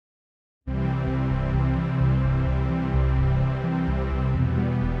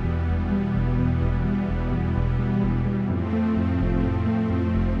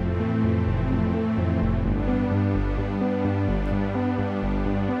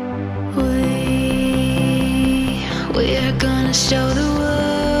gonna show the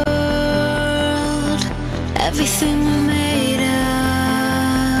world everything we're made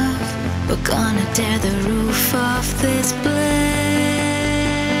of. We're gonna tear the roof off this place.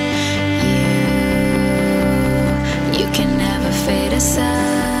 You can never fade us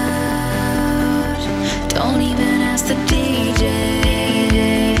out. Don't even ask the DJ.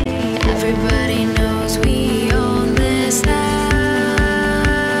 Everybody knows we own this house.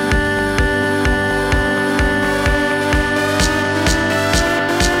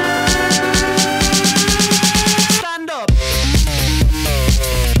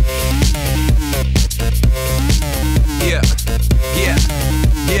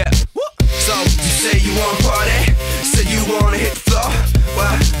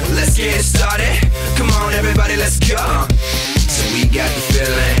 Get it started, come on everybody, let's go. So we got the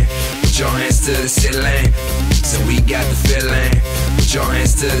feeling, put your hands to the ceiling. So we got the feeling, put your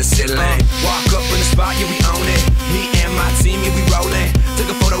hands to the ceiling. Walk up in the spot, yeah we own it. Me and my team, yeah we rolling.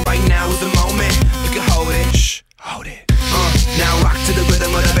 Took a photo right now is the moment. You can hold it, shh, hold it. Now rock to the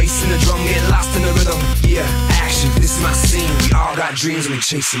rhythm of the bass and the drum, get lost in the rhythm. Yeah, action, this is my scene. We all got dreams and we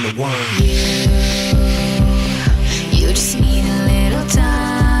chasing the one. You just need a little time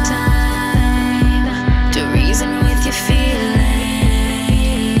to reason with your feelings,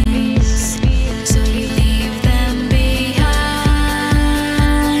 so you leave them behind.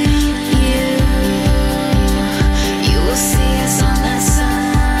 You will see us on that sign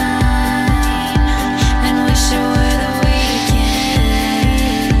and wish it were the weekend.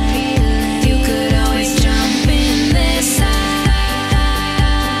 You could always jump in this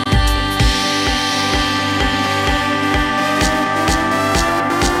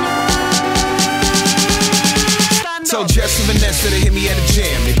So Jess and Vanessa, they hit me at the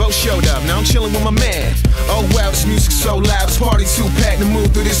jam. They both showed up, now I'm chilling with my man. Oh wow, this music's so loud, this party too packed to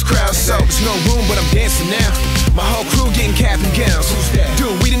move through this crowd. So there's no room, but I'm dancing now. My whole crew getting cap and gowns. Who's that?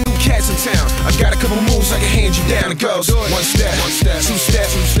 Dude, we the new cats in town. I got a couple moves I can hand you down. It goes one step, two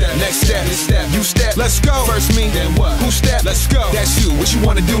step, next step, you step. Let's go. First me, then what? Who step? Let's go. That's you. What you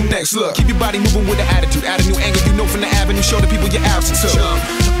wanna do next? Look, keep your body moving with the attitude. Add a new angle, you know from the avenue. Show the people your altitude.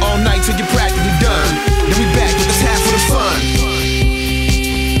 All night till you're practically done. Then we back with this half of the fun.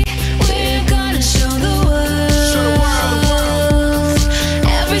 We're gonna show the world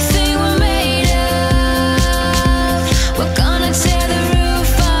everything we're made of. We're gonna tear the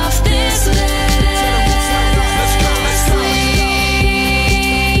roof off this place.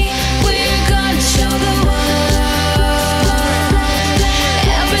 We're gonna show the world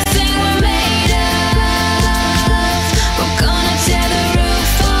everything we're made of. We're gonna tear the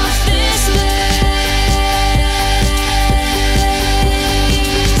roof off this place.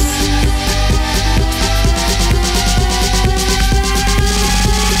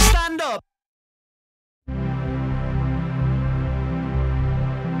 Stand up.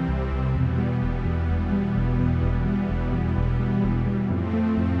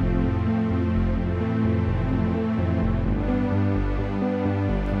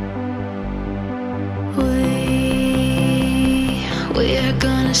 We're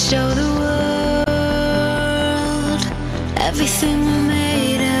gonna show the world everything we're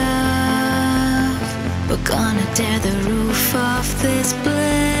made of. We're gonna tear the roof off this place.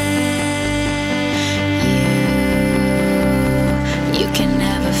 You can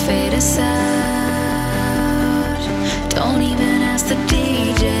never fade us out. Don't even ask the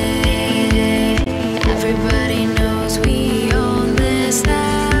DJ. Everybody knows we own this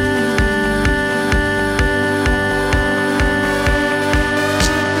house.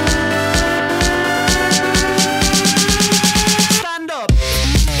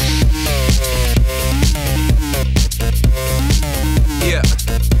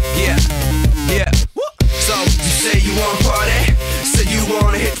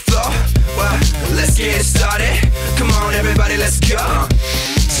 Get it started, come on everybody, let's go.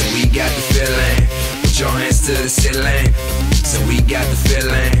 So we got the feeling, put your hands to the ceiling. So we got the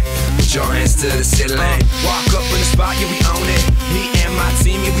feeling, put your hands to the ceiling. Walk up in the spot, yeah we own it. Me and my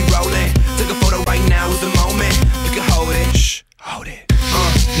team, yeah we rolling. Took a photo right now is the moment. You can hold it, shh, hold it.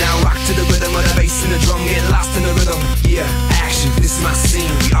 Now rock to the rhythm of the bass and the drum, get lost in the rhythm. Yeah, action, this is my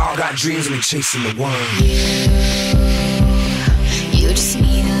scene. We all got dreams and we chasing the one. You just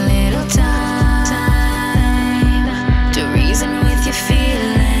need a little time to reason with your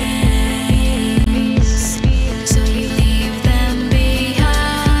feelings, so you leave them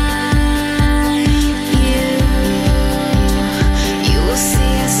behind. You will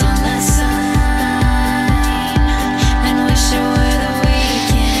see us on that sign and wish it were the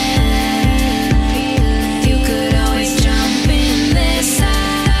weekend. You could always jump in this side.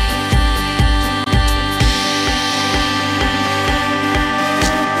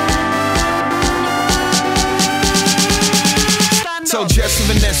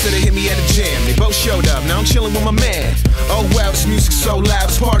 Vanessa, they hit me at a jam. They both showed up, now I'm chilling with my man. Oh wow, this music's so loud,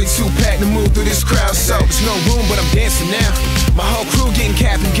 this party too packed to move through this crowd. So there's no room, but I'm dancing now. My whole crew getting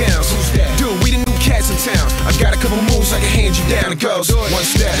cap and gowns. Who's that? Dude, we the new cats in town. I got a couple moves I can hand you down. It goes one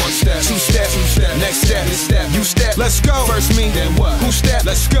step, two steps, next step, you step. Let's go. First me, then what? Who step?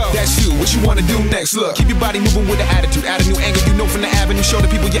 Let's go. That's you. What you wanna do next? Look, keep your body moving with an attitude. Add a new angle, you know from the avenue. Show the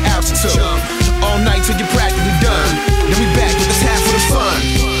people your altitude. All night till you're practically done. Then we back with this half of the fun.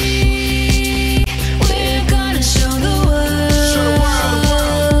 We're gonna show the world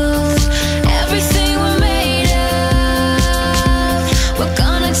everything we're made of. We're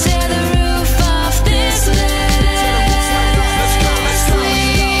gonna tear the roof off this land.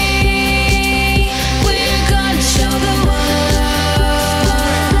 We're gonna show the world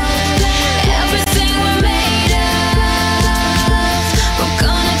everything we're made of. We're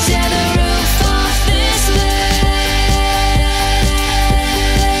gonna tear the roof off this place.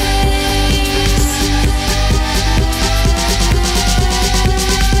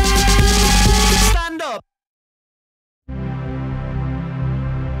 Stand up.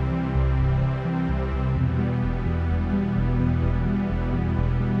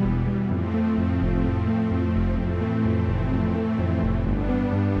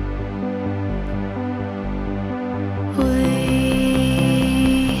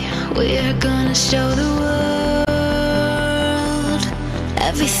 We're gonna show the world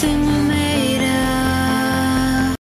everything we made.